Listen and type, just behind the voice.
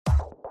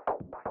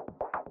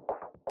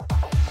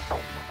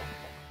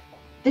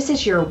This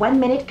is your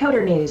 1-minute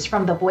coder news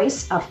from the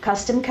Voice of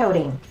Custom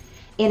Coding.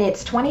 In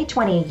its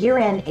 2020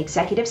 year-end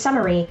executive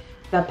summary,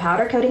 the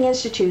Powder Coating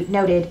Institute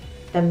noted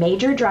the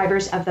major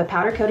drivers of the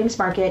powder coatings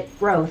market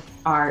growth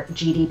are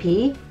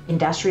GDP,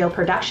 industrial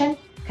production,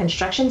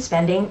 construction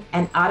spending,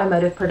 and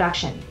automotive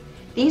production.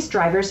 These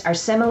drivers are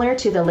similar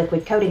to the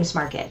liquid coatings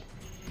market.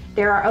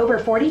 There are over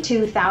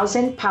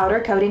 42,000 powder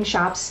coating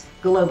shops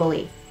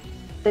globally.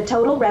 The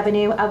total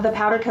revenue of the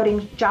powder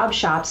coating job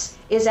shops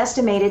is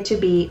estimated to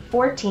be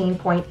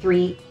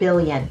 $14.3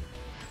 billion.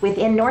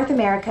 Within North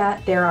America,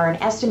 there are an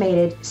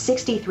estimated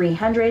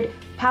 6,300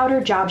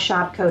 powder job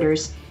shop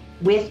coaters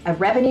with a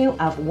revenue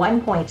of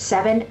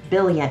 $1.7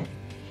 billion.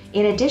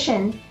 In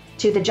addition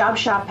to the job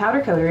shop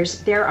powder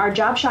coaters, there are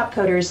job shop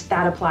coaters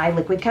that apply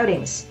liquid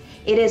coatings.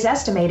 It is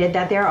estimated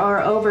that there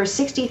are over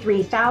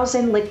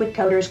 63,000 liquid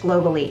coaters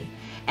globally.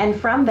 And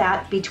from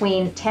that,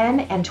 between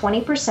 10 and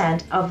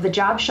 20% of the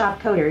job shop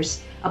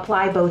coaters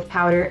apply both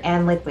powder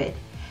and liquid.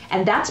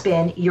 And that's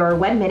been your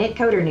 1-minute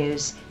coder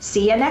news.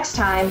 See you next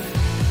time.